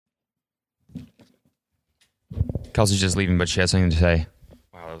Kelsey's just leaving, but she has something to say.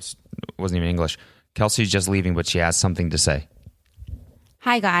 Wow, wasn't even English. Kelsey's just leaving, but she has something to say.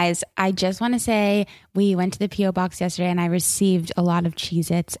 Hi, guys. I just want to say we went to the P.O. box yesterday and I received a lot of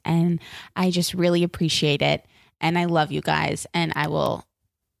Cheez-Its and I just really appreciate it. And I love you guys and I will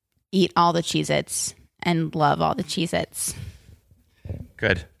eat all the Cheez-Its and love all the Cheez-Its.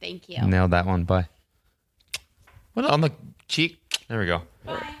 Good. Thank you. Nailed that one. Bye. What on the cheek? There we go.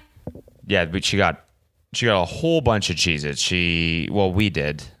 Bye. Yeah, but she got a whole bunch of Cheez-Its. We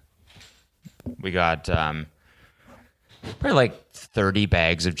did. We got probably like 30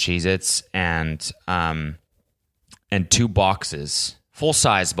 bags of Cheez-Its and 2 boxes,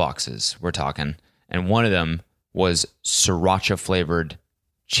 full-size boxes, we're talking. And one of them was sriracha flavored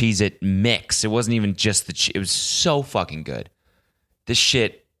Cheez-It mix. It wasn't even just it was so fucking good. This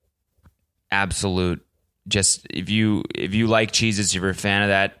shit, absolute. Just if you like Cheez-Its, if you're a fan of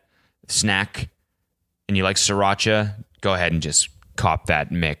that snack and you like sriracha, go ahead and just cop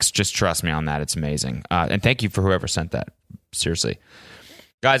that mix. Just trust me on that. It's amazing. And thank you for whoever sent that. Seriously.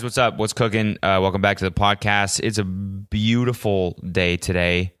 Guys, what's up? What's cooking? Welcome back to the podcast. It's a beautiful day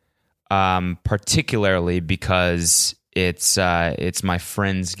today, particularly because it's my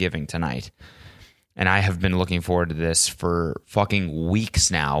Friendsgiving tonight. And I have been looking forward to this for fucking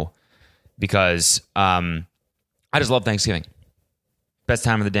weeks now because I just love Thanksgiving. Best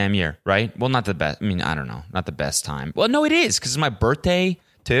time of the damn year, right? Well, not the best. I mean, I don't know. Not the best time. Well, no, it is because it's my birthday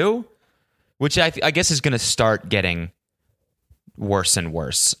too, which I guess is going to start getting worse and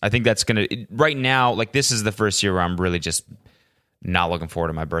worse. I think that's going to, right now, like this is the first year where I'm really just not looking forward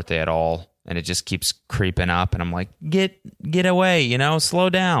to my birthday at all. And it just keeps creeping up. And I'm like, get away, slow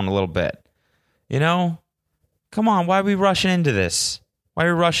down a little bit, come on. Why are we rushing into this? Why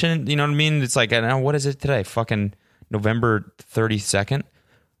are we rushing? You know what I mean? It's like, I don't know, what is it today? Fucking November 32nd?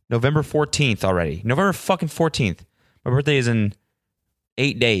 November 14th already. November fucking 14th. My birthday is in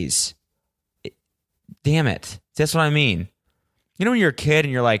 8 days. Damn it. That's what I mean. When you're a kid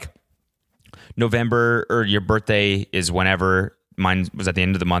and you're like, November, or your birthday is whenever. Mine was at the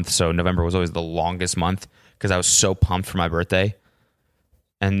end of the month, so November was always the longest month because I was so pumped for my birthday.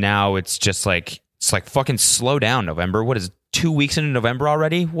 And now it's just like, fucking slow down, November. What is 2 weeks into November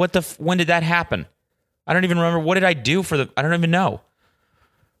already? When did that happen? I don't even remember. What did I do I don't even know.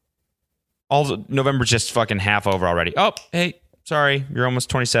 November's just fucking half over already. Oh, hey, sorry. You're almost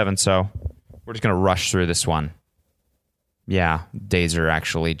 27, so we're just going to rush through this one. Yeah, days are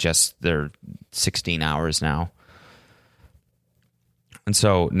actually they're 16 hours now. And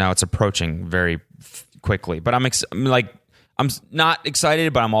so now it's approaching very quickly. But I'm not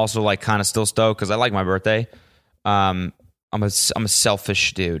excited, but I'm also like kind of still stoked because I like my birthday. I'm a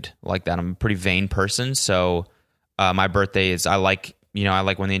selfish dude like that. I'm a pretty vain person. So my birthday is, I like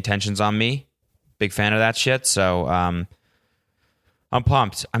when the intention's on me. Big fan of that shit. So I'm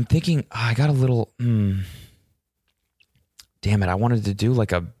pumped. I'm thinking, I got a little, damn it. I wanted to do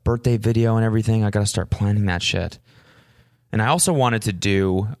like a birthday video and everything. I got to start planning that shit. And I also wanted to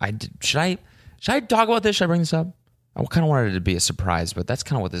do, should I talk about this? Should I bring this up? I kind of wanted it to be a surprise, but that's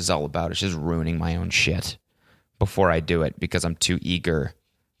kind of what this is all about. It's just ruining my own shit before I do it because I'm too eager.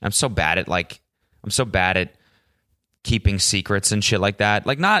 I'm so bad at keeping secrets and shit like that.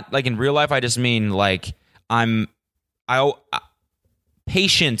 Like not like in real life. I just mean like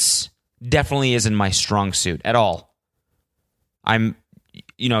patience definitely isn't my strong suit at all. I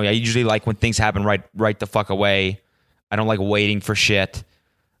usually like when things happen right the fuck away. I don't like waiting for shit.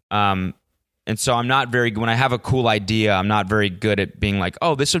 And so I'm not when I have a cool idea, I'm not very good at being like,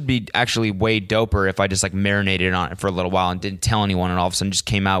 oh, this would be actually way doper if I just like marinated on it for a little while and didn't tell anyone and all of a sudden just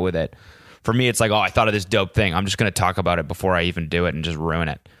came out with it. For me, it's like, oh, I thought of this dope thing. I'm just going to talk about it before I even do it and just ruin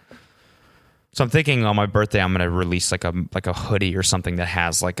it. So I'm thinking on my birthday, I'm going to release like a hoodie or something that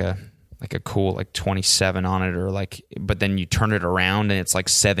has like a cool like 27 on it, or like, but then you turn it around and it's like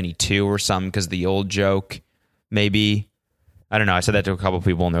 72 or something because the old joke. Maybe. I don't know. I said that to a couple of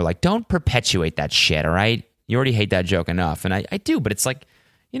people and they're like, don't perpetuate that shit, all right? You already hate that joke enough. And I do, but it's like,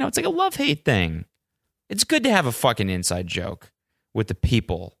 it's like a love-hate thing. It's good to have a fucking inside joke with the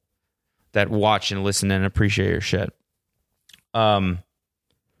people that watch and listen and appreciate your shit. What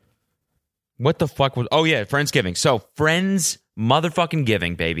the fuck was... Oh, yeah, Friendsgiving. So, Friends motherfucking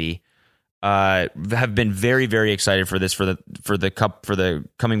giving, baby. Have been very, very excited for this for the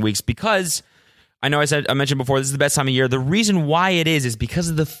coming weeks because... I know I mentioned before, this is the best time of year. The reason why it is because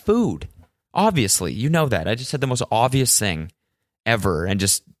of the food. Obviously, you know that. I just said the most obvious thing ever, and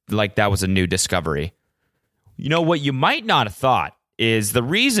just like that was a new discovery. You know what you might not have thought is the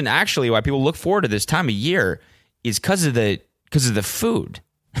reason actually why people look forward to this time of year is because of the food.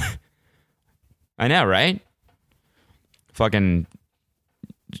 I know, right? Fucking,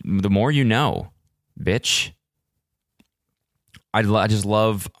 the more you know, bitch. I just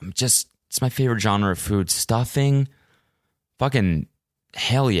love, it's my favorite genre of food. Stuffing, fucking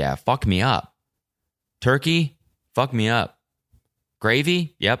hell yeah, fuck me up. Turkey, fuck me up.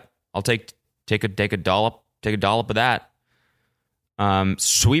 Gravy, yep, I'll take a dollop of that.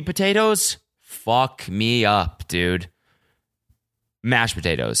 Sweet potatoes, fuck me up, dude. Mashed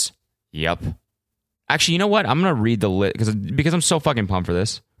potatoes, yep. Actually, you know what? I'm gonna read the list because I'm so fucking pumped for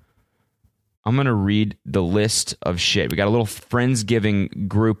this. I'm going to read the list of shit. We got a little Friendsgiving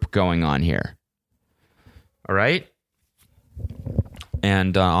group going on here. All right?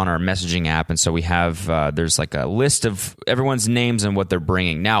 And on our messaging app. And so we have, there's like a list of everyone's names and what they're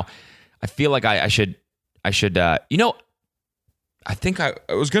bringing. Now, I feel like I should, you know, I think I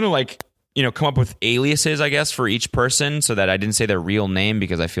was going to like, you know, come up with aliases, I guess, for each person so that I didn't say their real name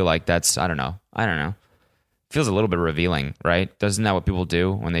because I feel like that's, I don't know. Feels a little bit revealing, right? Doesn't that what people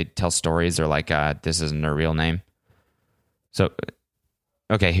do when they tell stories? They're like, this isn't their real name. So,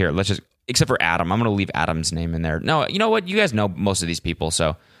 okay, here, let's just, except for Adam. I'm going to leave Adam's name in there. No, you know what? You guys know most of these people.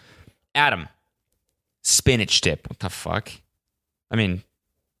 So, Adam, spinach dip. What the fuck? I mean,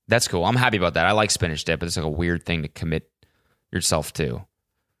 that's cool. I'm happy about that. I like spinach dip, but it's like a weird thing to commit yourself to.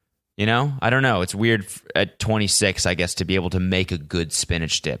 You know? I don't know. It's weird at 26, I guess, to be able to make a good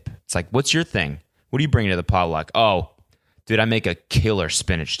spinach dip. It's like, what's your thing? What do you bring to the potluck? Oh, dude, I make a killer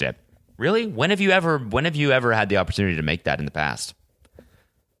spinach dip. Really? When have you ever had the opportunity to make that in the past?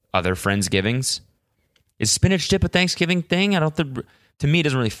 Other Friendsgivings? Is spinach dip a Thanksgiving thing? I don't think, to me, it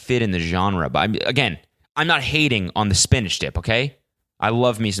doesn't really fit in the genre. But I'm not hating on the spinach dip, okay? I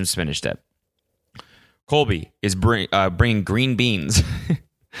love me some spinach dip. Colby is bringing green beans.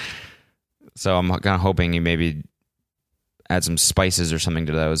 So I'm kind of hoping he maybe add some spices or something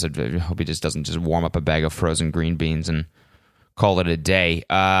to those. I hope he just doesn't just warm up a bag of frozen green beans and call it a day.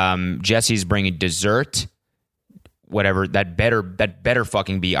 Jesse's bringing dessert, whatever. That better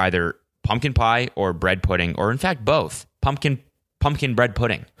fucking be either pumpkin pie or bread pudding, or in fact both. Pumpkin bread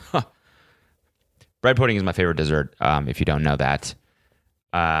pudding. Huh. Bread pudding is my favorite dessert. If you don't know that,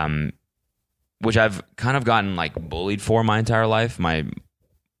 which I've kind of gotten like bullied for my entire life.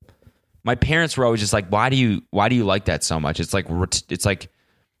 My parents were always just like, why do you like that so much? It's like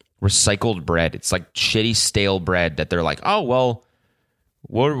recycled bread. It's like shitty stale bread that they're like, oh well,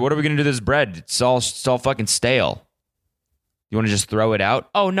 what are we gonna do with this bread? It's all fucking stale. You want to just throw it out?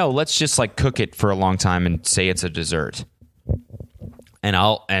 Oh no, let's just like cook it for a long time and say it's a dessert. And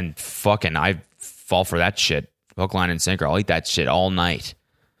I fall for that shit. Hook, line, and sinker. I'll eat that shit all night.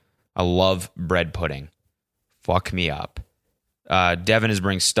 I love bread pudding. Fuck me up. Devin is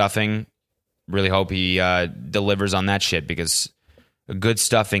bringing stuffing. Really hope he delivers on that shit because a good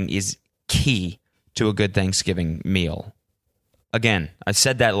stuffing is key to a good Thanksgiving meal. Again, I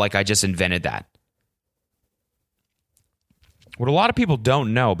said that like I just invented that. What a lot of people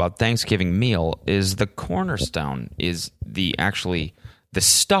don't know about Thanksgiving meal is the cornerstone is the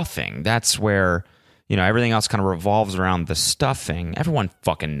stuffing. That's where, you know, everything else kind of revolves around the stuffing. Everyone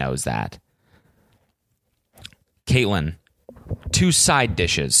fucking knows that. Caitlin, 2 side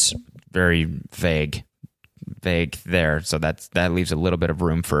dishes. Very vague there. So that leaves a little bit of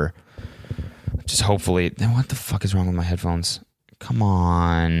room for just hopefully. What the fuck is wrong with my headphones? Come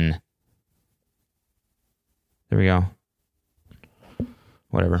on. There we go.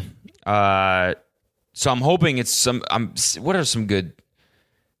 Whatever. So I'm hoping it's some. What are some good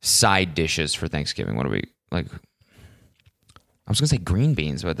side dishes for Thanksgiving? What do we like? I was gonna say green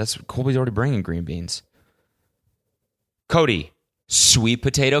beans, but that's Colby's already bringing green beans. Cody, sweet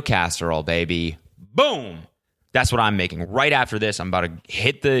potato casserole, baby. Boom. That's what I'm making. Right after this, I'm about to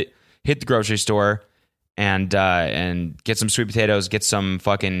hit the grocery store and get some sweet potatoes, get some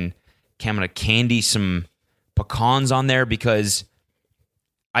fucking, I'm gonna candy some pecans on there because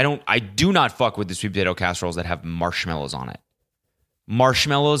I do not fuck with the sweet potato casseroles that have marshmallows on it.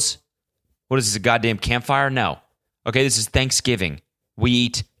 Marshmallows? What is this, a goddamn campfire? No. Okay, this is Thanksgiving. We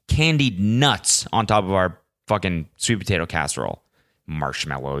eat candied nuts on top of our fucking sweet potato casserole.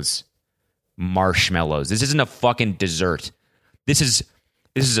 Marshmallows. This isn't a fucking dessert. This is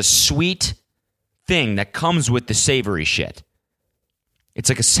a sweet thing that comes with the savory shit. It's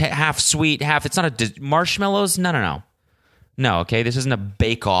like a half sweet, half. It's not marshmallows. No. Okay, this isn't a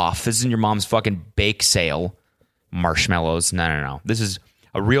bake off. This isn't your mom's fucking bake sale. Marshmallows. No. This is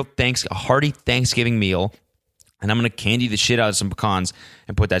a real a hearty Thanksgiving meal, and I'm gonna candy the shit out of some pecans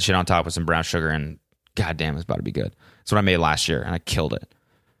and put that shit on top with some brown sugar, and goddamn, it's about to be good. That's what I made last year, and I killed it.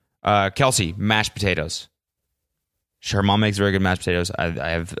 Kelsey, mashed potatoes. Her mom makes very good mashed potatoes. I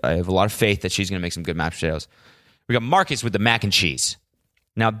have a lot of faith that she's gonna make some good mashed potatoes. We got Marcus with the mac and cheese.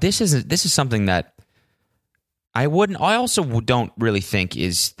 Now, this is something that I also don't really think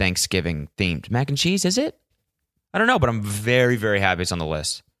is Thanksgiving themed. Mac and cheese, is it? I don't know, but I'm very, very happy it's on the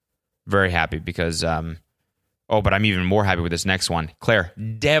list. Very happy because, but I'm even more happy with this next one. Claire,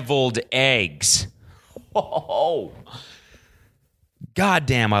 deviled eggs. Oh, God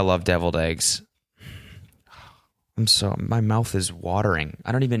damn, I love deviled eggs. My mouth is watering.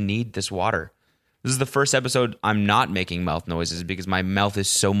 I don't even need this water. This is the first episode I'm not making mouth noises because my mouth is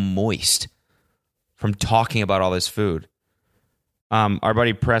so moist from talking about all this food. Our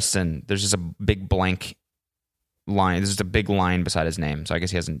buddy Preston, there's just a big blank line. There's just a big line beside his name, so I guess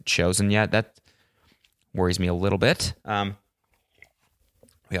he hasn't chosen yet. That worries me a little bit.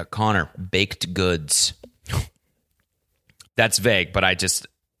 We got Connor, baked goods. That's vague, but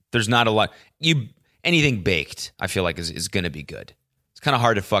there's not a lot. Anything baked, I feel like is going to be good. It's kind of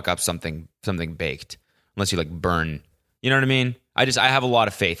hard to fuck up something baked unless you like burn. You know what I mean? I have a lot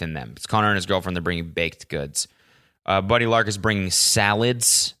of faith in them. It's Connor and his girlfriend. They're bringing baked goods. Buddy Lark is bringing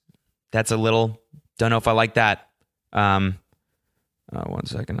salads. That's a little. Don't know if I like that. 1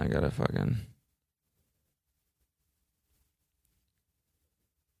 second. I gotta fucking.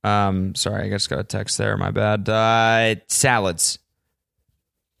 Sorry, I just got a text there. My bad. Salads.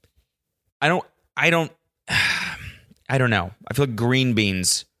 I don't know. I feel like green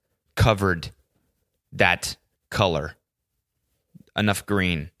beans covered that color. Enough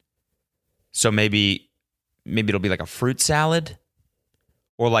green. So maybe it'll be like a fruit salad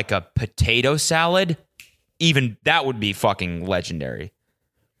or like a potato salad. Even that would be fucking legendary.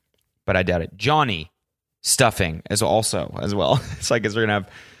 But I doubt it. Johnny, stuffing as well. It's like we're going to have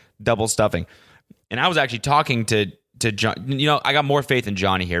double stuffing. And I was actually talking to John. You know, I got more faith in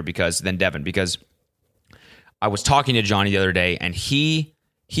Johnny here than Devin because I was talking to Johnny the other day and he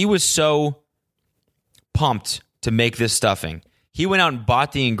was so pumped to make this stuffing. He went out and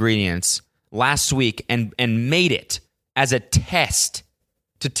bought the ingredients last week and made it as a test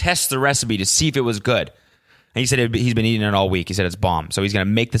to test the recipe to see if it was good. And he said he's been eating it all week. He said it's bomb. So he's going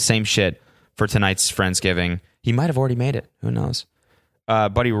to make the same shit for tonight's Friendsgiving. He might have already made it. Who knows?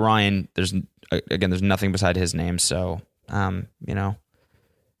 Buddy Ryan, there's nothing beside his name. So,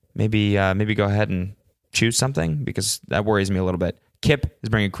 maybe go ahead and choose something because that worries me a little bit. Kip is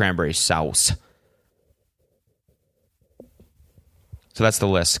bringing cranberry sauce. So that's the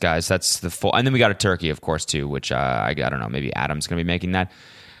list, guys. That's the full. And then we got a turkey, of course, too, which I don't know. Maybe Adam's going to be making that.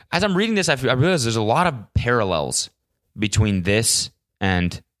 As I'm reading this, I realize there's a lot of parallels between this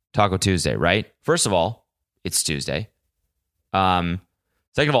and Taco Tuesday, right? First of all, it's Tuesday. Second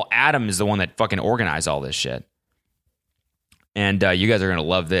of all, Adam is the one that fucking organized all this shit. And you guys are going to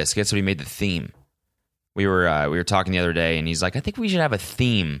love this. Guess what he made the theme? We were talking the other day, and he's like, I think we should have a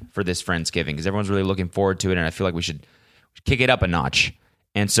theme for this Friendsgiving because everyone's really looking forward to it, and I feel like we should kick it up a notch.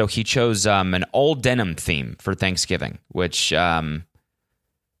 And so he chose an all denim theme for Thanksgiving, which is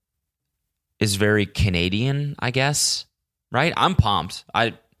very Canadian, I guess. Right? I'm pumped.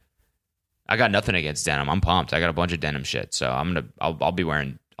 I got nothing against denim. I'm pumped. I got a bunch of denim shit, so I'll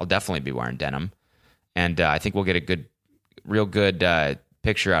definitely be wearing denim, and I think we'll get a real good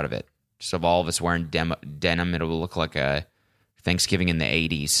picture out of it. Just of all of us wearing denim, it'll look like a Thanksgiving in the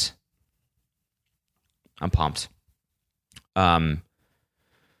 80s. I'm pumped. And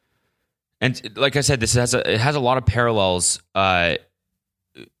like I said, it has a lot of parallels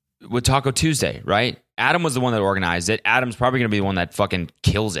with Taco Tuesday, right? Adam was the one that organized it. Adam's probably going to be the one that fucking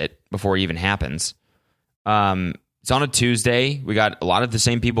kills it before it even happens. It's on a Tuesday. We got a lot of the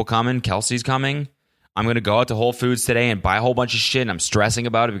same people coming. Kelsey's coming. I'm going to go out to Whole Foods today and buy a whole bunch of shit, and I'm stressing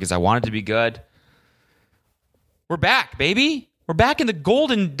about it because I want it to be good. We're back, baby. We're back in the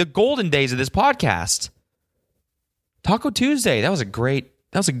golden days of this podcast. Taco Tuesday. That was a great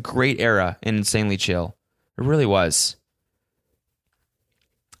era in Insanely Chill. It really was.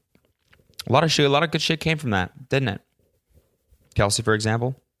 A lot of good shit came from that, didn't it? Kelsey, for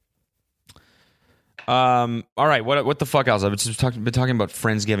example. All right, what the fuck else? I've been talking about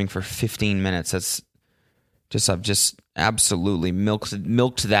Friendsgiving for 15 minutes. I've just absolutely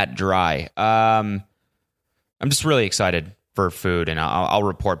milked that dry. I'm just really excited for food, and I'll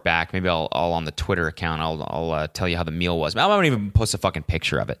report back. Maybe I'll on the Twitter account. I'll tell you how the meal was. I won't even post a fucking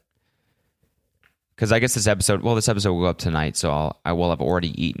picture of it because I guess this episode will go up tonight, so I will have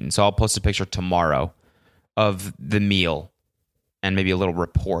already eaten. So I'll post a picture tomorrow of the meal and maybe a little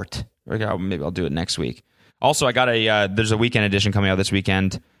report. Or maybe I'll do it next week. Also, I got there's a weekend edition coming out this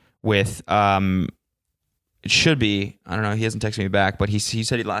weekend with it should be, I don't know, he hasn't texted me back, but he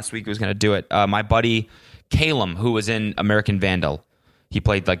said last week he was going to do it. My buddy Calum, who was in American Vandal, he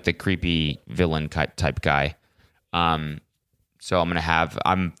played like the creepy villain type guy. So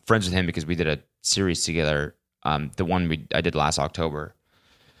I'm friends with him because we did a series together, the one I did last October.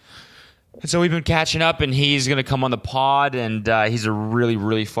 And so we've been catching up, and he's going to come on the pod, and he's a really,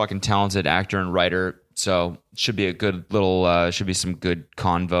 really fucking talented actor and writer. So should be a good little, should be some good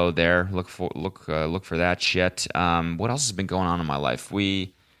convo there. Look for that shit. What else has been going on in my life?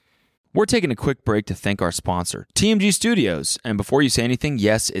 We're taking a quick break to thank our sponsor, TMG Studios. And before you say anything,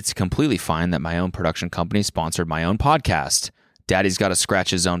 yes, it's completely fine that my own production company sponsored my own podcast. Daddy's got to scratch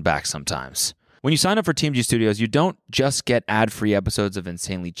his own back sometimes. When you sign up for TMG Studios, you don't just get ad-free episodes of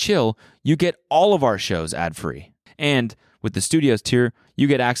Insanely Chill, you get all of our shows ad-free. And with the Studios tier, you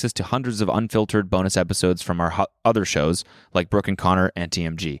get access to hundreds of unfiltered bonus episodes from our other shows like Brooke and Connor and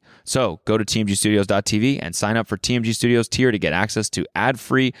TMG. So go to tmgstudios.tv and sign up for TMG Studios tier to get access to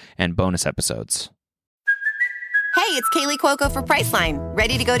ad-free and bonus episodes. Hey, it's Kaylee Cuoco for Priceline.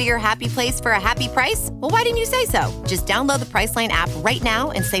 Ready to go to your happy place for a happy price? Well, why didn't you say so? Just download the Priceline app right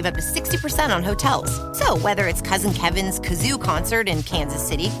now and save up to 60% on hotels. So whether it's Cousin Kevin's Kazoo Concert in Kansas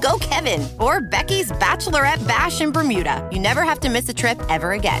City, go Kevin, or Becky's Bachelorette Bash in Bermuda, you never have to miss a trip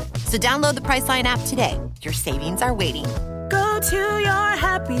ever again. So download the Priceline app today. Your savings are waiting. Go to your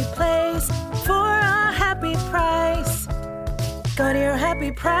happy place for a happy price. Go to your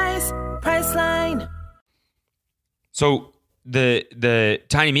happy price, Priceline. So the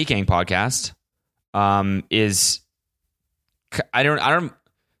Tiny Meat Gang podcast is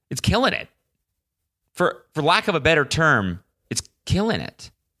it's killing it. For lack of a better term, it's killing it.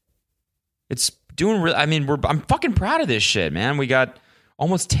 It's doing really. I mean, I'm fucking proud of this shit, man. We got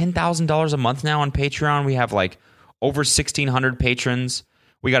almost $10,000 a month now on Patreon. We have like over 1,600 patrons.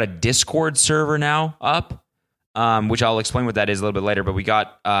 We got a Discord server now up, which I'll explain what that is a little bit later. But we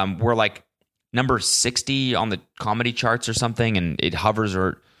got we're like number 60 on the comedy charts or something, and it hovers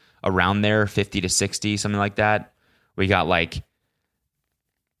around there, 50 to 60, something like that. We got like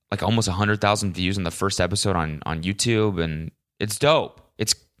almost 100,000 views on the first episode on YouTube, and it's dope.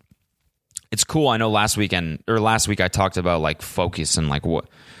 It's cool. I know last week I talked about like focus and like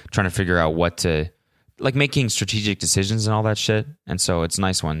trying to figure out what to, like, making strategic decisions and all that shit. And so it's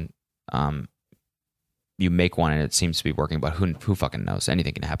nice when you make one and it seems to be working, but who fucking knows?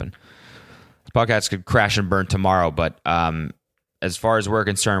 Anything can happen. The podcast could crash and burn tomorrow, but as far as we're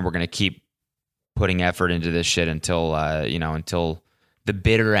concerned, we're going to keep putting effort into this shit until the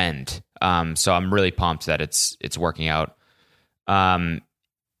bitter end. So I'm really pumped that it's working out.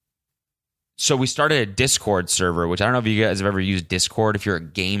 So we started a Discord server, which I don't know if you guys have ever used Discord. If you're a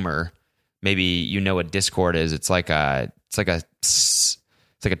gamer, maybe you know what Discord is. It's like a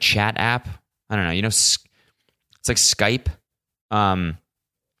chat app. I don't know. You know, it's like Skype.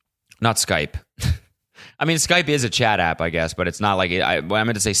 Not Skype. I mean, Skype is a chat app, I guess, but it's not like it. I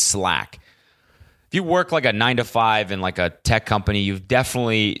meant to say Slack. If you work like a 9 to 5 in like a tech company, you've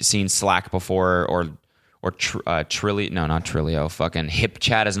definitely seen Slack before, or Twilio. No, not Twilio. Fucking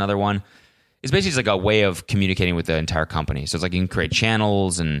HipChat is another one. It's basically just like a way of communicating with the entire company. So it's like you can create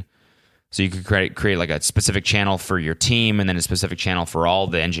channels, and so you could create like a specific channel for your team, and then a specific channel for all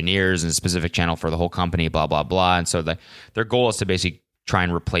the engineers, and a specific channel for the whole company, blah, blah, blah. And so their goal is to basically try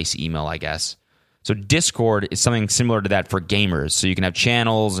and replace email, I guess. So Discord is something similar to that for gamers. So you can have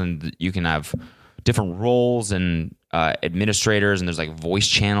channels, and you can have different roles and administrators, and there's like voice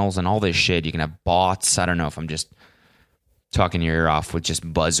channels and all this shit. You can have bots. I don't know if I'm just talking your ear off with just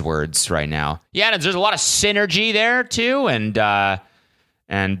buzzwords right now. Yeah, there's a lot of synergy there too, and a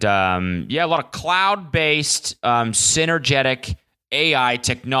lot of cloud-based synergetic AI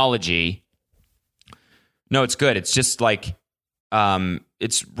technology. No, it's good. It's just like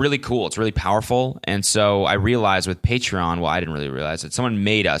it's really cool. It's really powerful. And so I realized with Patreon, well, I didn't really realize it. Someone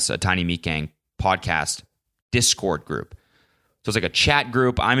made us a Tiny Meat Gang podcast Discord group. So it's like a chat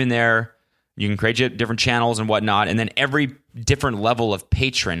group. I'm in there. You can create different channels and whatnot. And then every different level of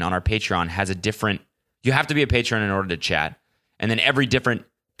patron on our Patreon has a different, you have to be a patron in order to chat. And then every different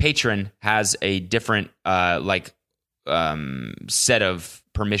patron has a different set of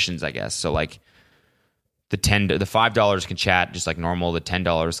permissions, I guess. So like the $5 can chat just like normal. The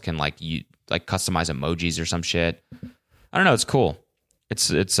 $10 can customize emojis or some shit. I don't know. It's cool. It's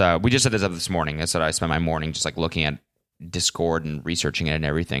we just set this up this morning. That's what I spent my morning just like looking at Discord and researching it and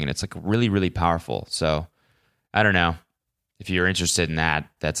everything. And it's like really, really powerful. So I don't know if you're interested in that.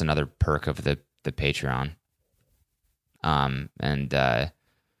 That's another perk of the Patreon. We're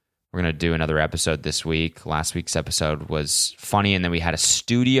going to do another episode this week. Last week's episode was funny. And then we had a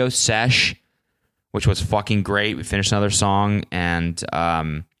studio sesh, which was fucking great. We finished another song, and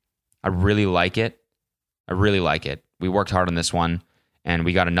I really like it. We worked hard on this one, and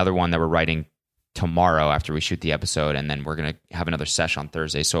we got another one that we're writing tomorrow after we shoot the episode, and then we're gonna have another session on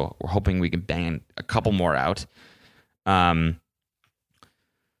Thursday. So we're hoping we can bang a couple more out.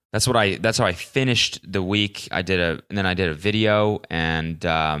 That's how I finished the week. And then I did a video, and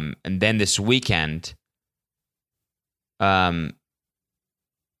then this weekend, I'll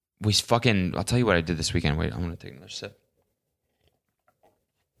tell you what I did this weekend. Wait, I'm gonna take another sip.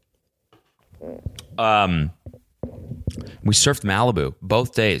 We surfed Malibu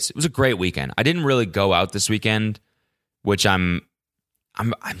both days. It was a great weekend. I didn't really go out this weekend, which I'm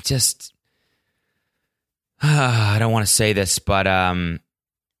just I don't want to say this, but I'm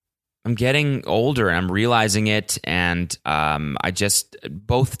getting older and I'm realizing it, and I just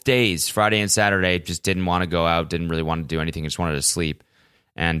both days, Friday and Saturday, just didn't want to go out, didn't really want to do anything, just wanted to sleep,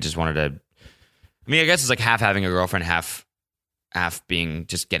 and just wanted to. I mean, I guess it's like half having a girlfriend, half being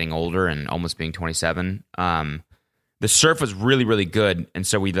just getting older and almost being 27. The surf was really, really good, and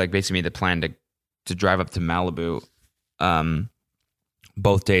so we basically made the plan to drive up to Malibu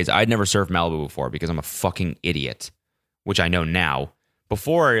both days. I'd never surfed Malibu before because I'm a fucking idiot, which I know now.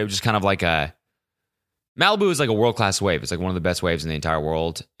 Before, it was just kind of like Malibu is like a world-class wave. It's like one of the best waves in the entire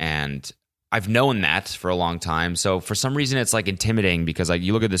world, and I've known that for a long time. So for some reason, it's like intimidating because like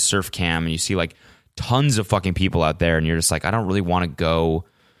you look at the surf cam and you see like tons of fucking people out there, and you're just like, I don't really want to go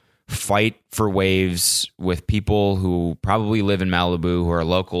fight for waves with people who probably live in Malibu, who are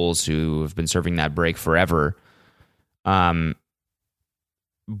locals, who have been surfing that break forever. But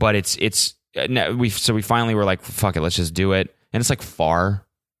we finally were like, fuck it, let's just do it. And it's like far.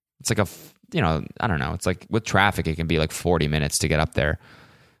 It's like I don't know. It's like with traffic, it can be like 40 minutes to get up there.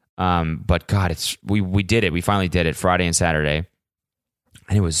 But God, we did it. We finally did it Friday and Saturday,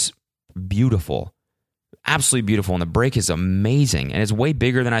 and it was beautiful. Absolutely beautiful, and the break is amazing, and it's way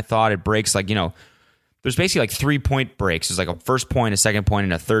bigger than I thought. It breaks like, there's basically like 3-point breaks. There's like a first point, a second point,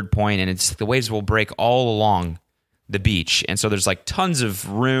 and a third point, and it's the waves will break all along the beach, and so there's like tons of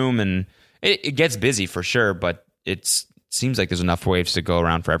room, and it gets busy for sure, but it seems like there's enough waves to go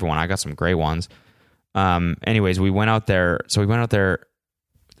around for everyone. I got some great ones. Anyways, we went out there. So we went out there.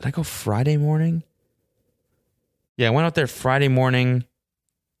 Did I go Friday morning? Yeah, I went out there Friday morning.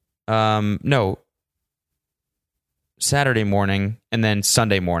 No. Saturday morning, and then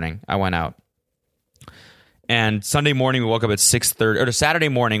Sunday morning I went out. And Sunday morning we woke up at 6:30. Or Saturday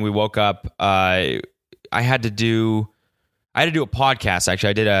morning we woke up. I had to do a podcast. Actually,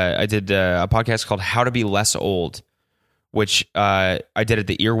 I did a podcast called "How to Be Less Old," which I did at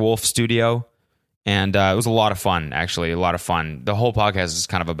the Earwolf Studio, and it was a lot of fun. Actually, a lot of fun. The whole podcast is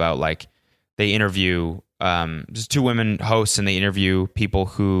kind of about like they interview just two women hosts, and they interview people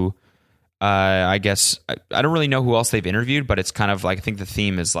who. I guess I don't really know who else they've interviewed, but it's kind of like I think the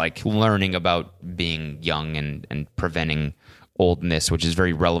theme is like learning about being young and preventing oldness, which is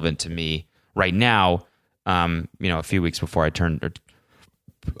very relevant to me right now. A few weeks before I turned, or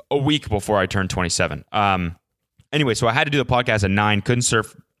a week before I turned 27. Anyway, so I had to do the podcast at 9. Couldn't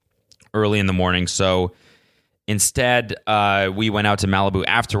surf early in the morning, so instead we went out to Malibu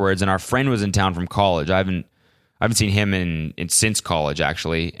afterwards. And our friend was in town from college. I haven't seen him in since college,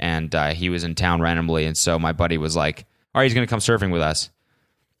 actually, and he was in town randomly, and so my buddy was like, all right, he's going to come surfing with us,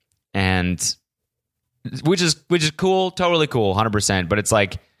 and which is cool, totally cool, 100%, but it's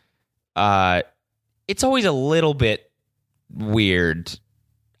like, it's always a little bit weird.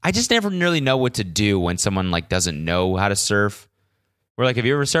 I just never really know what to do when someone like doesn't know how to surf. We're like, have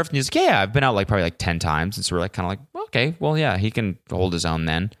you ever surfed? And he's like, yeah, I've been out like probably like 10 times, and so we're like kind of like, okay, well, yeah, he can hold his own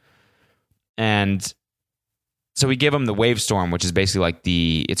then, and so we give him the Wavestorm, which is basically like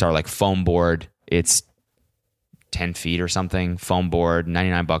it's our like foam board. It's 10 feet or something. Foam board,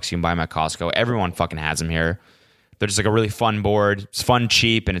 $99. You can buy them at Costco. Everyone fucking has them here. They're just like a really fun board. It's fun,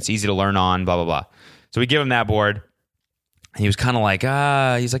 cheap, and it's easy to learn on, blah, blah, blah. So we give him that board. And he was kind of like,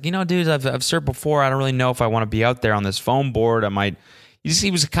 he's like, dude, I've surfed before. I don't really know if I want to be out there on this foam board.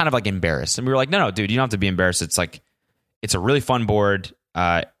 He was kind of like embarrassed. And we were like, no, dude, you don't have to be embarrassed. It's like, it's a really fun board.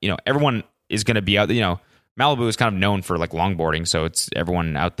 Everyone is going to be out there, Malibu is kind of known for like longboarding, so it's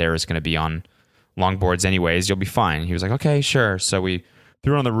everyone out there is going to be on longboards anyways. You'll be fine. He was like, okay, sure. So we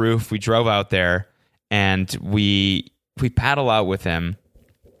threw it on the roof. We drove out there, and we paddle out with him.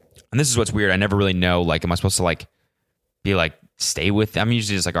 And this is what's weird. I never really know. Like, am I supposed to like be like stay with? I'm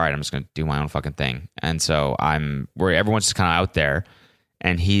usually just like, all right, I'm just going to do my own fucking thing. And so where everyone's just kind of out there,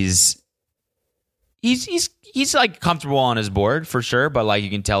 and he's like comfortable on his board for sure, but like you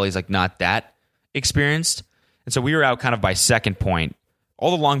can tell he's like not that experienced. And so we were out kind of by second point.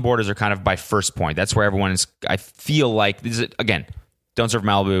 All the longboarders are kind of by first point. That's where everyone is. I feel like this is, again, don't surf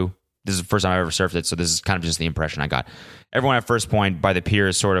Malibu. This is the first time I've ever surfed it, so this is kind of just the impression I got. Everyone at first point by the pier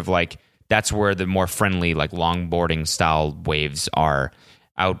is sort of like that's where the more friendly, like longboarding style waves are.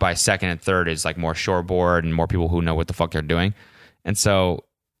 Out by second and third is like more shoreboard and more people who know what the fuck they're doing. And so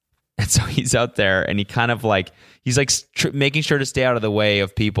he's out there and he kind of like, he's like making sure to stay out of the way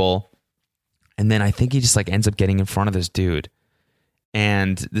of people. And then I think he just like ends up getting in front of this dude.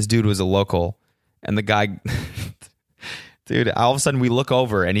 And this dude was a local. And the guy, dude, all of a sudden we look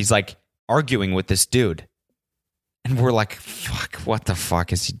over and he's like arguing with this dude. And we're like, fuck, what the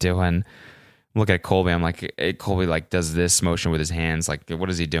fuck is he doing? Look at Colby. I'm like, hey, Colby like does this motion with his hands. Like, what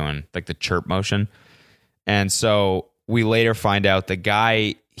is he doing? Like the chirp motion. And so we later find out the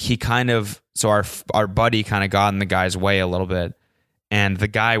guy, he kind of, so our buddy kind of got in the guy's way a little bit. And the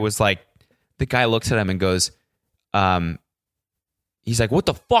guy was like, the guy looks at him and goes, he's like, what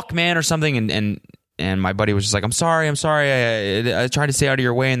the fuck, man, or something. And my buddy was just like, I'm sorry. I tried to stay out of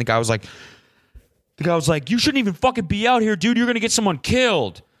your way. And the guy was like, you shouldn't even fucking be out here, dude. You're going to get someone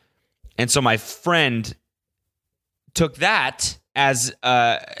killed. And so my friend took that as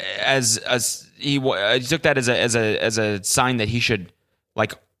he took that as a sign that he should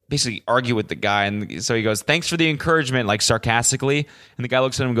like basically argue with the guy. And so he goes, thanks for the encouragement, like sarcastically. And the guy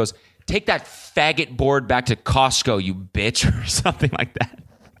looks at him and goes, take that faggot board back to Costco, you bitch, or something like that.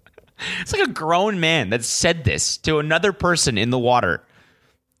 It's like a grown man that said this to another person in the water.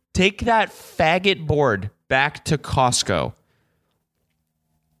 Take that faggot board back to Costco.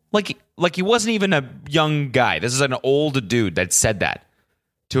 Like he wasn't even a young guy. This is an old dude that said that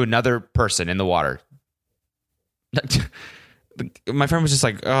to another person in the water. My friend was just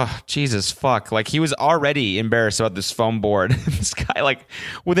like, oh, Jesus, fuck. Like, he was already embarrassed about this foam board. This guy, like,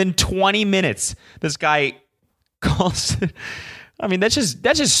 within 20 minutes, this guy calls. I mean, that's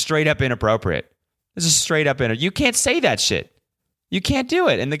just straight up inappropriate. This is straight up inappropriate. You can't say that shit. You can't do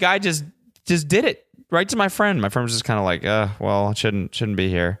it. And the guy just did it right to my friend. My friend was just kind of like, well, I shouldn't be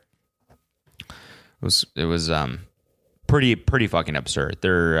here. It was pretty fucking absurd.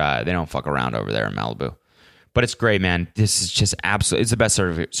 They don't fuck around over there in Malibu. But it's great, man. This is just absolutely, it's the best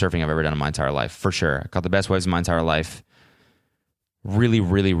surfing I've ever done in my entire life, for sure. I caught the best waves in my entire life. Really,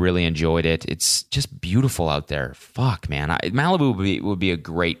 really, really enjoyed it. It's just beautiful out there. Fuck, man. Malibu would be a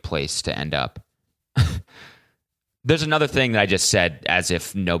great place to end up. There's another thing that I just said as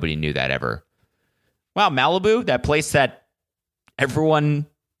if nobody knew that ever. Wow, Malibu, that place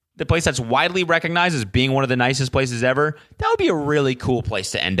that's widely recognized as being one of the nicest places ever, that would be a really cool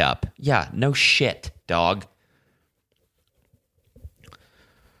place to end up. Yeah, no shit, dog.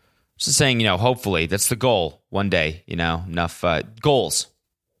 Just saying, hopefully that's the goal one day, enough goals.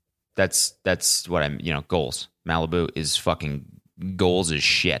 That's what I'm, goals. Malibu is fucking goals as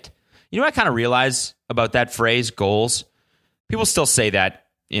shit. You know what I kind of realize about that phrase, goals? People still say that,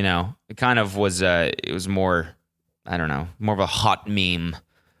 it kind of was, it was more, I don't know, more of a hot meme.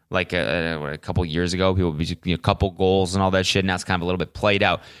 Like a couple years ago, people would be a couple goals and all that shit. Now it's kind of a little bit played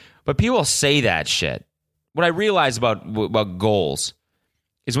out. But people say that shit. What I realize about goals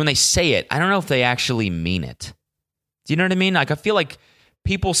is when they say it, I don't know if they actually mean it. Do you know what I mean? Like, I feel like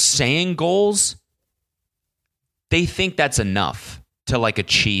people saying goals, they think that's enough to like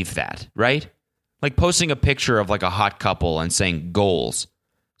achieve that, right? Like posting a picture of like a hot couple and saying goals.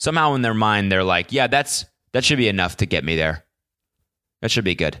 Somehow in their mind, they're like, yeah, that should be enough to get me there. That should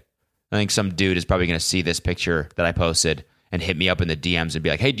be good. I think some dude is probably going to see this picture that I posted and hit me up in the DMs and be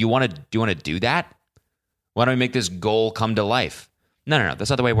like, hey, do you want to do that? Why don't we make this goal come to life? No.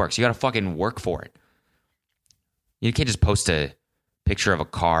 That's not the way it works. You got to fucking work for it. You can't just post a picture of a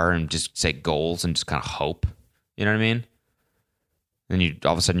car and just say goals and just kind of hope. You know what I mean? Then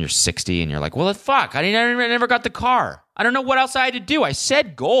all of a sudden you're 60 and you're like, well, fuck, I never got the car. I don't know what else I had to do. I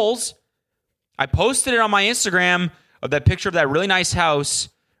said goals. I posted it on my Instagram of that picture of that really nice house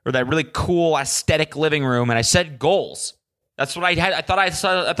or that really cool aesthetic living room, and I said goals. That's what I had. I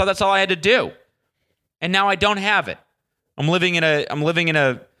thought that's all I had to do, and now I don't have it. I'm living in a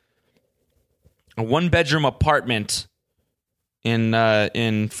 1-bedroom apartment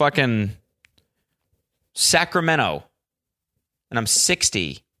in fucking Sacramento, and I'm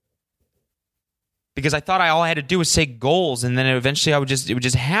 60 because I thought all I had to do was say goals, and then eventually it would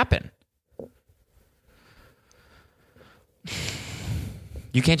just happen.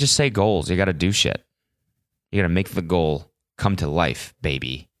 You can't just say goals. You got to do shit. You got to make the goal come to life,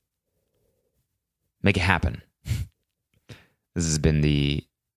 baby. Make it happen. This has been the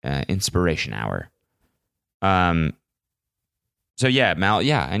inspiration hour. So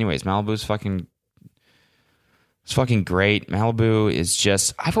yeah, anyways, Malibu's fucking great. Malibu is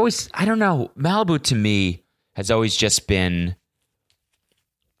just, I don't know. Malibu to me has always just been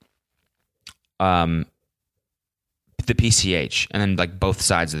the PCH and then like both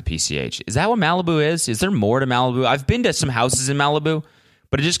sides of the PCH. Is that what Malibu is? Is there more to Malibu? I've been to some houses in Malibu,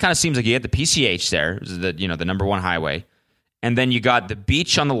 but it just kind of seems like you get the PCH there, the number one highway. And then you got the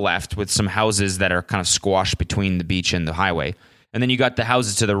beach on the left with some houses that are kind of squashed between the beach and the highway. And then you got the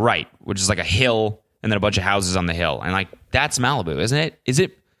houses to the right, which is like a hill and then a bunch of houses on the hill. And like, that's Malibu, isn't it?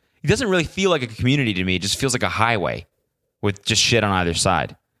 It doesn't really feel like a community to me. It just feels like a highway with just shit on either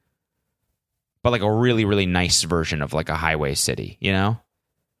side. But like a really, really nice version of like a highway city, you know?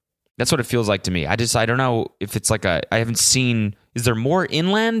 That's what it feels like to me. I don't know if it's like I haven't seen, is there more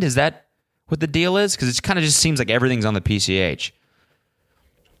inland? Is that what the deal is? Because it kind of just seems like everything's on the PCH.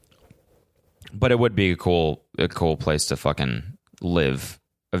 But it would be a cool place to fucking live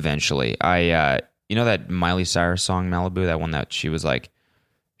eventually. You know that Miley Cyrus song Malibu, that one that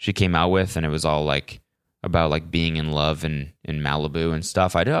she came out with, and it was all like about like being in love in Malibu and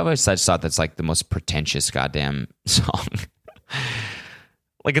stuff. I always just thought that's like the most pretentious goddamn song.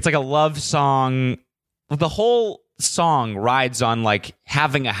 Like it's like a love song. The whole song rides on like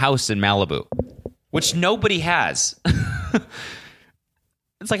having a house in Malibu, which nobody has.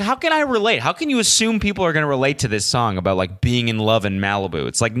 It's like, how can I relate? How can you assume people are going to relate to this song about like being in love in Malibu?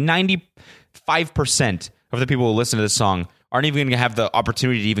 It's like 95% of the people who listen to this song aren't even going to have the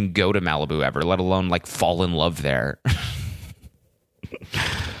opportunity to even go to Malibu ever, let alone like fall in love there.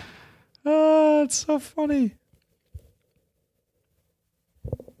 Oh, it's so funny.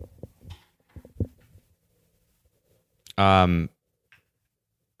 What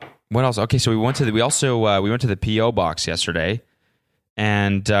else? Okay, so we went to the PO box yesterday.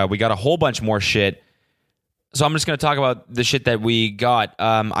 And we got a whole bunch more shit. So I'm just going to talk about the shit that we got.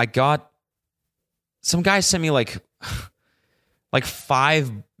 I got... Some guy sent me like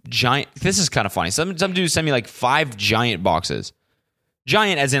 5 giant... This is kind of funny. Some dude sent me like 5 giant boxes.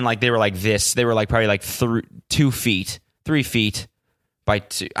 Giant as in like they were like this. They were like probably like 2 feet, 3 feet by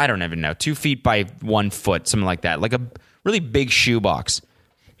 2... I don't even know. 2 feet by 1 foot, something like that. Like a really big shoe box.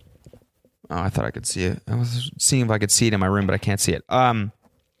 Oh, I thought I could see it. I was seeing if I could see it in my room, but I can't see it. And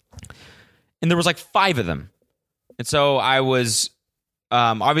there was like 5 of them. And so I was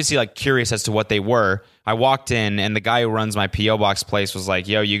obviously like curious as to what they were. I walked in, and the guy who runs my P.O. box place was like,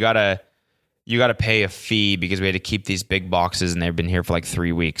 yo, you gotta pay a fee because we had to keep these big boxes, and they've been here for like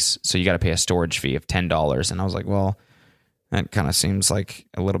 3 weeks. So you got to pay a storage fee of $10. And I was like, well, that kind of seems like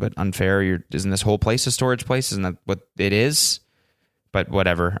a little bit unfair. Isn't this whole place a storage place? Isn't that what it is? But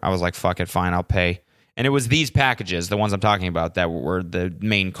whatever. I was like, fuck it, fine, I'll pay. And it was these packages, the ones I'm talking about, that were the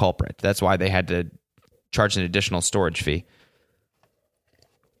main culprit. That's why they had to charge an additional storage fee.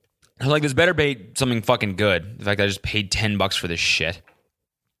 I was like, this better be something fucking good. The fact that I just paid $10 for this shit.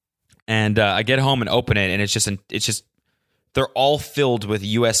 And I get home and open it, and it's just they're all filled with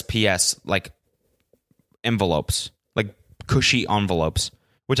USPS like envelopes, like cushy envelopes,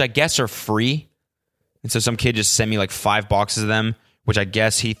 which I guess are free. And so some kid just sent me like 5 boxes of them, which I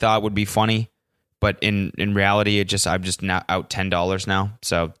guess he thought would be funny, but in reality, I'm just now out $10 now.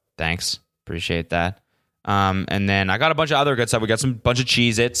 So thanks, appreciate that. And then I got a bunch of other good stuff. We got some bunch of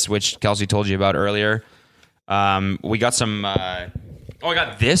Cheez-Its, which Kelsey told you about earlier. We got some. I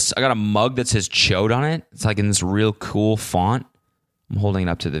got this. I got a mug that says Chode on it. It's like in this real cool font. I'm holding it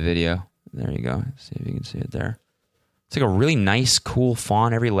up to the video. There you go. See if you can see it there. It's like a really nice, cool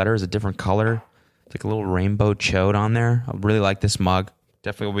font. Every letter is a different color. It's like a little rainbow Chode on there. I really like this mug.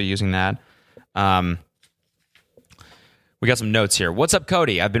 Definitely will be using that. We got some notes here. What's up,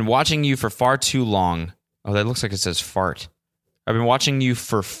 Cody? I've been watching you for far too long. Oh, that looks like it says fart. I've been watching you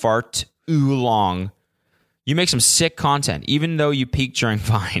for far too long. You make some sick content, even though you peaked during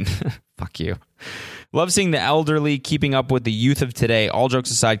Vine. Fuck you. Love seeing the elderly keeping up with the youth of today. All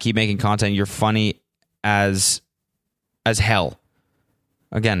jokes aside, keep making content. You're funny as hell.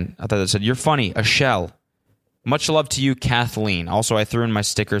 Again, I thought that said, you're funny, a shell. Much love to you, Kathleen. Also, I threw in my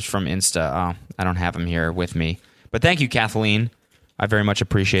stickers from Insta. Oh, I don't have them here with me. But thank you, Kathleen. I very much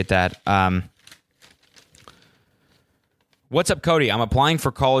appreciate that. What's up, Cody? I'm applying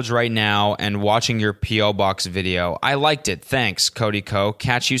for college right now and watching your P.O. Box video. I liked it. Thanks, Cody Co.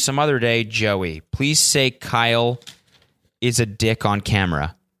 Catch you some other day, Joey. Please say Kyle is a dick on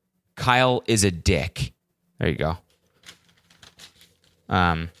camera. Kyle is a dick. There you go.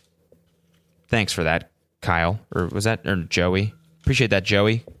 Thanks for that, Kyle. Or was that or Joey? Appreciate that,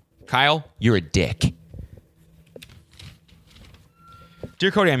 Joey. Kyle, you're a dick. Dear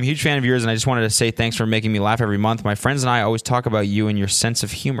Cody, I'm a huge fan of yours, and I just wanted to say thanks for making me laugh every month. My friends and I always talk about you and your sense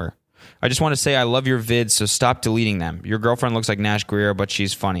of humor. I just want to say I love your vids, so stop deleting them. Your girlfriend looks like Nash Greer, but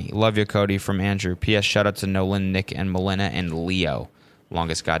she's funny. Love you, Cody, from Andrew. P.S. Shout out to Nolan, Nick, and Melina, and Leo.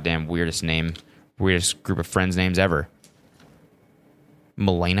 Longest goddamn weirdest group of friends names ever.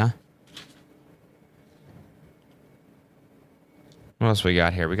 Melena. What else we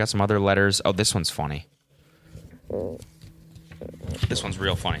got here? We got some other letters. Oh, this one's funny. This one's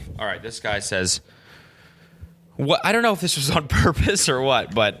real funny. All right, this guy says, "What? I don't know if this was on purpose or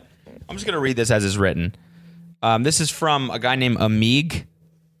what, but I'm just going to read this as is written." This is from a guy named Amig.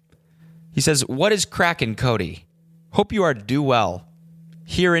 He says, "What is crackin', Cody? Hope you are do well.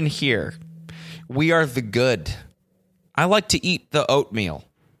 Here and here. We are the good. I like to eat the oatmeal.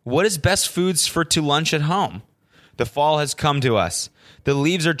 What is best foods for to lunch at home? The fall has come to us. The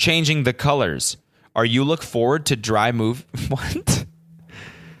leaves are changing the colors. Are you look forward to What?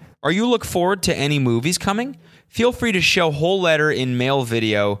 Are you look forward to any movies coming? Feel free to show whole letter in mail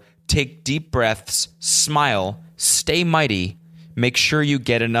video. Take deep breaths. Smile. Stay mighty. Make sure you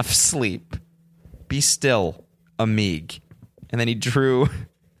get enough sleep. Be still, Amig." And then he drew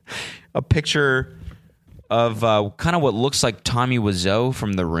a picture of kind of what looks like Tommy Wiseau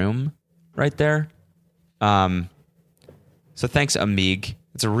from The Room right there. So thanks, Amig.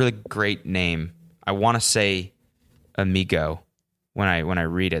 It's a really great name. I want to say Amigo when I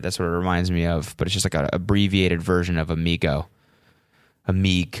read it. That's what it reminds me of. But it's just like an abbreviated version of Amigo.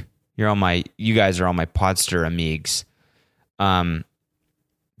 Amig. You guys are all my Podster Amigs.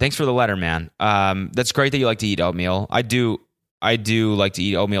 Thanks for the letter, man. That's great that you like to eat oatmeal. I do like to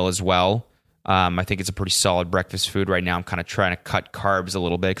eat oatmeal as well. I think it's a pretty solid breakfast food right now. I'm kind of trying to cut carbs a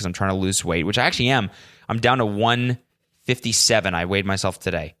little bit because I'm trying to lose weight, which I actually am. I'm down to 157. I weighed myself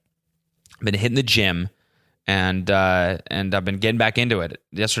today. I've been hitting the gym, and I've been getting back into it.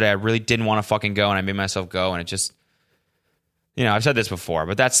 Yesterday, I really didn't want to fucking go, and I made myself go, and it just, I've said this before,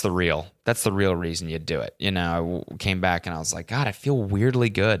 but that's the real reason you do it. I came back, and I was like, God, I feel weirdly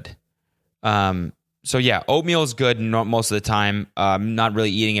good. So yeah, oatmeal is good most of the time. I'm not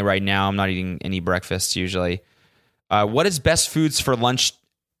really eating it right now. I'm not eating any breakfast usually. What is best foods for lunch?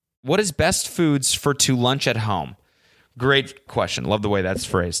 What is best foods for to lunch at home? Great question. Love the way that's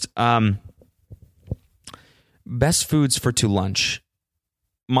phrased. Best foods for to lunch.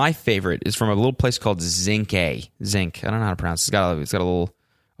 My favorite is from a little place called Zinc A. Zinc. I don't know how to pronounce it. It's got a little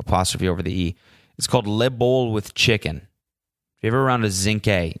apostrophe over the E. It's called Le Bowl with Chicken. If you're ever around a Zinc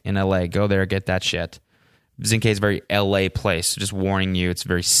A in LA, go there, get that shit. Zinc A is a very LA place. So just warning you, it's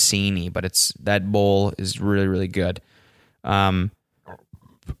very sceney, but that bowl is really, really good. The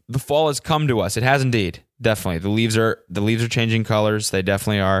fall has come to us. It has indeed. Definitely. The leaves are changing colors. They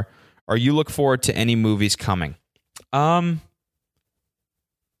definitely are. Are you look forward to any movies coming? I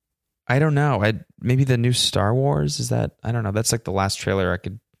don't know. Maybe the new Star Wars, is that? I don't know. That's like the last trailer I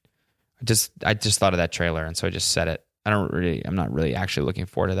just thought of that trailer, and so I just said it. I'm not really actually looking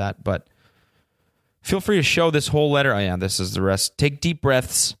forward to that, but feel free to show this whole letter. Oh yeah, this is the rest. Take deep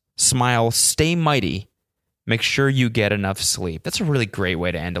breaths, smile, stay mighty. Make sure you get enough sleep. That's a really great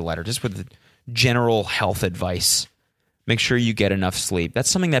way to end a letter, just with the general health advice. Make sure you get enough sleep.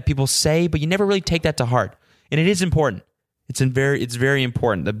 That's something that people say, but you never really take that to heart. And it is important. It's very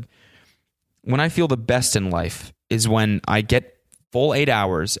important. When I feel the best in life is when I get full 8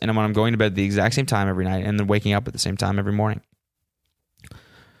 hours and when I'm going to bed at the exact same time every night and then waking up at the same time every morning.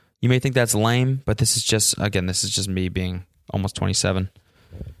 You may think that's lame, but this is just me being almost 27.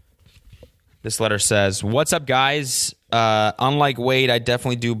 This letter says, "What's up, guys? Unlike Wade, I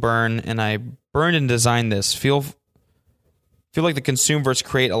definitely do burn, and I burned and designed this. Feel like the consume versus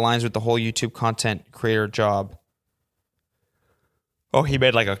create aligns with the whole YouTube content creator job." Oh, he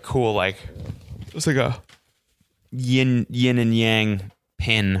made like a cool, it's like a yin and yang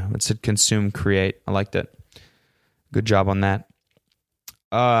pin. It said consume, create. I liked it. Good job on that.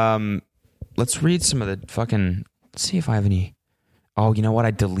 Let's read some of the fucking, let's see if I have any. Oh, you know what?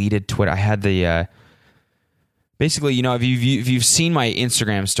 I deleted Twitter. I had the, basically, if you've seen my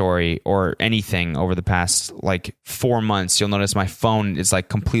Instagram story or anything over the past 4 months, you'll notice my phone is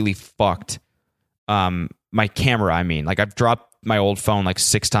completely fucked. My camera, I mean, I've dropped my old phone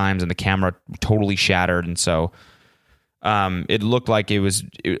 6 times and the camera totally shattered. And so, it looked like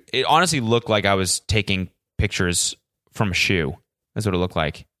it honestly looked like I was taking pictures from a shoe. That's what it looked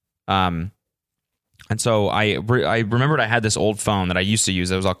like. And so I remembered I had this old phone that I used to use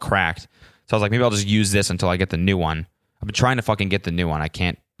that was all cracked. So I was like, maybe I'll just use this until I get the new one. I've been trying to fucking get the new one. I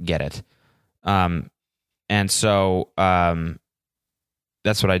can't get it. And so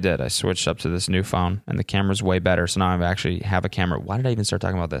that's what I did. I switched up to this new phone, and the camera's way better. So now I actually have a camera. Why did I even start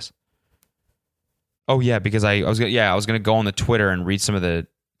talking about this? Oh yeah, because I was gonna go on the Twitter and read some of the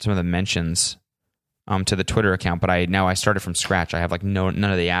mentions to the Twitter account, but I started from scratch. I have none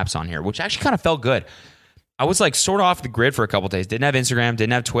of the apps on here, which actually kind of felt good. I was sort of off the grid for a couple of days. Didn't have Instagram,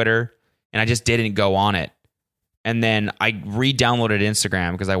 didn't have Twitter, and I just didn't go on it. And then I re-downloaded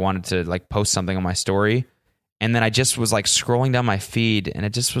Instagram because I wanted to like post something on my story. And then I just was like scrolling down my feed and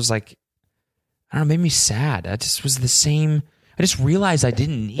it just was like, I don't know, it made me sad. I just was the same. I just realized I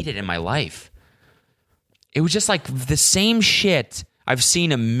didn't need it in my life. It was just like the same shit I've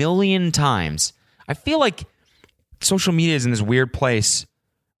seen a million times. I feel like social media is in this weird place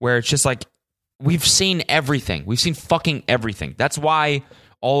where it's just like, we've seen everything. We've seen fucking everything. That's why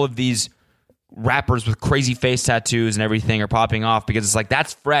all of these rappers with crazy face tattoos and everything are popping off, because it's like,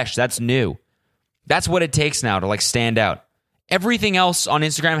 that's fresh, that's new. That's what it takes now to like stand out. Everything else on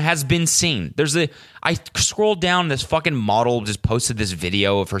Instagram has been seen. I scrolled down, this fucking model just posted this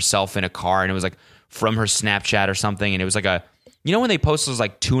video of herself in a car, and it was like from her Snapchat or something, and it was like you know when they post those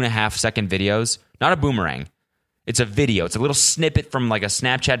like 2.5 second videos? Not a boomerang. It's a video. It's a little snippet from like a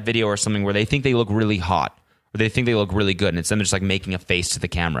Snapchat video or something where they think they look really hot or they think they look really good, and it's them just like making a face to the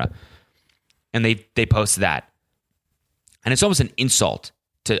camera. And they post that. And it's almost an insult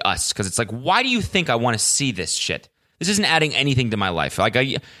to us because it's like, why do you think I want to see this shit? This isn't adding anything to my life. Like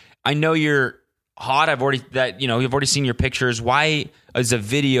I know you're hot. You've already seen your pictures. Why is a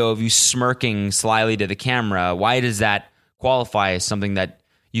video of you smirking slyly to the camera? Why does that qualify as something that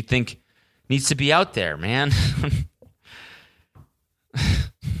you think needs to be out there, man?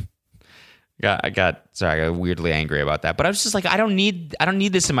 I got weirdly angry about that. But I was just like, I don't need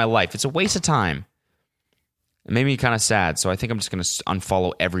this in my life. It's a waste of time. It made me kind of sad. So I think I'm just going to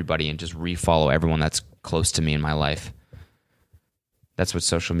unfollow everybody and just refollow everyone that's close to me in my life. That's what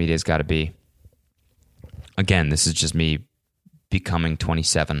social media has got to be. Again, this is just me becoming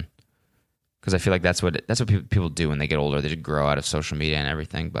 27. Because I feel like that's what people do when they get older. They just grow out of social media and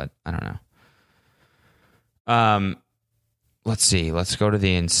everything. But I don't know. Let's see. Let's go to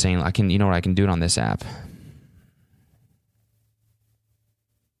the insane. I can do it on this app.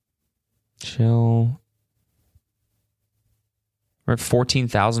 Chill. We're at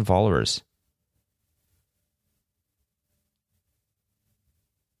 14,000 followers.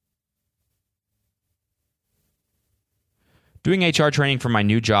 Doing HR training for my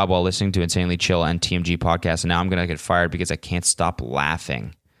new job while listening to Insanely Chill and TMG podcast, and now I'm going to get fired because I can't stop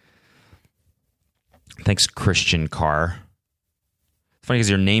laughing. Thanks, Christian Carr. It's funny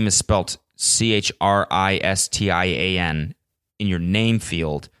because your name is spelt Christian in your name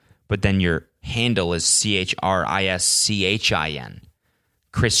field, but then your handle is Chrischin.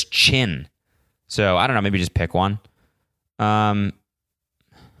 Christian. So I don't know, maybe just pick one. What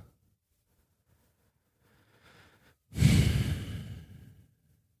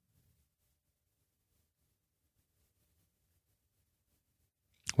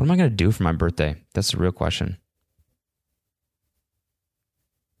am I going to do for my birthday? That's the real question.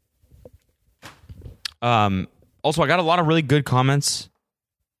 Also, I got a lot of really good comments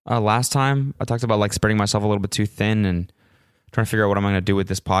last time. I talked about like spreading myself a little bit too thin and trying to figure out what I'm going to do with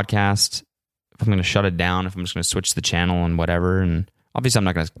this podcast. If I'm going to shut it down, if I'm just going to switch the channel and whatever. And obviously, I'm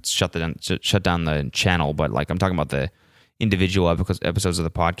not going to shut down the channel, but like I'm talking about the individual episodes of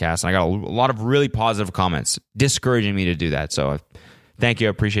the podcast. And I got a lot of really positive comments discouraging me to do that. So thank you. I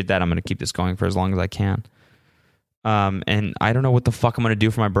appreciate that. I'm going to keep this going for as long as I can. And I don't know what the fuck I'm going to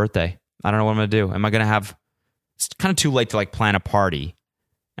do for my birthday. I don't know what I'm going to do. Am I going to have... It's kind of too late to like plan a party.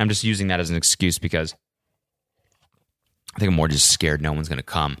 I'm just using that as an excuse because I think I'm more just scared no one's going to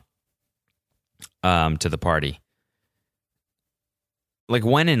come to the party. Like,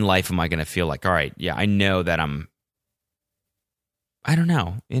 when in life am I going to feel like, all right, yeah, I know that I don't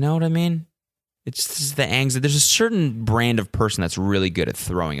know. You know what I mean? It's just the anxiety. There's a certain brand of person that's really good at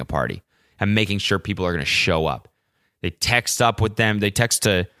throwing a party and making sure people are going to show up. They text up with them. They text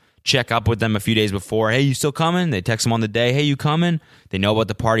to check up with them a few days before. Hey, you still coming? They text them on the day. Hey, you coming? They know about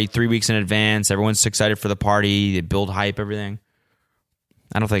the party 3 weeks in advance. Everyone's excited for the party. They build hype, everything.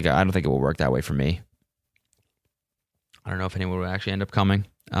 I don't think it will work that way for me. I don't know if anyone will actually end up coming.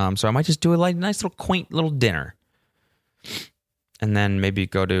 So I might just do a nice little quaint little dinner. And then maybe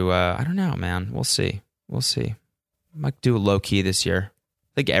go to, I don't know, man. We'll see. I might do a low key this year.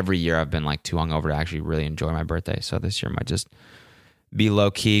 I think every year I've been like too hungover to actually really enjoy my birthday. So this year might just be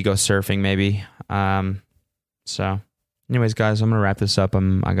low key, go surfing maybe. So anyways, guys, I'm going to wrap this up.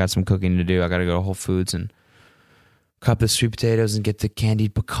 I got some cooking to do. I got to go to Whole Foods and cut the sweet potatoes and get the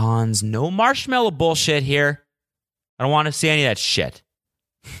candied pecans. No marshmallow bullshit here. I don't want to see any of that shit.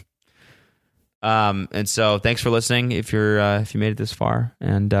 And so thanks for listening if you made it this far,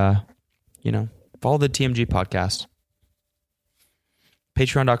 and follow the TMG podcast,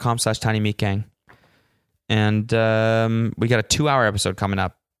 patreon.com/tinymeatgang. And we got a 2-hour episode coming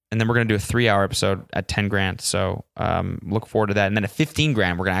up And then we're going to do a 3-hour episode at 10 grand. So look forward to that. And then at 15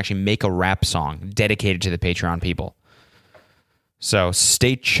 grand, we're going to actually make a rap song dedicated to the Patreon people. So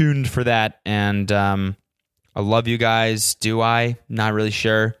stay tuned for that. And I love you guys. Do I? Not really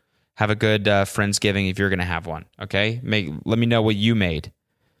sure. Have a good Friendsgiving if you're going to have one. Okay? Let me know what you made.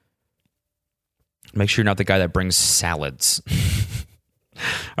 Make sure you're not the guy that brings salads.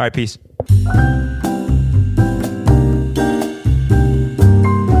 All right, peace.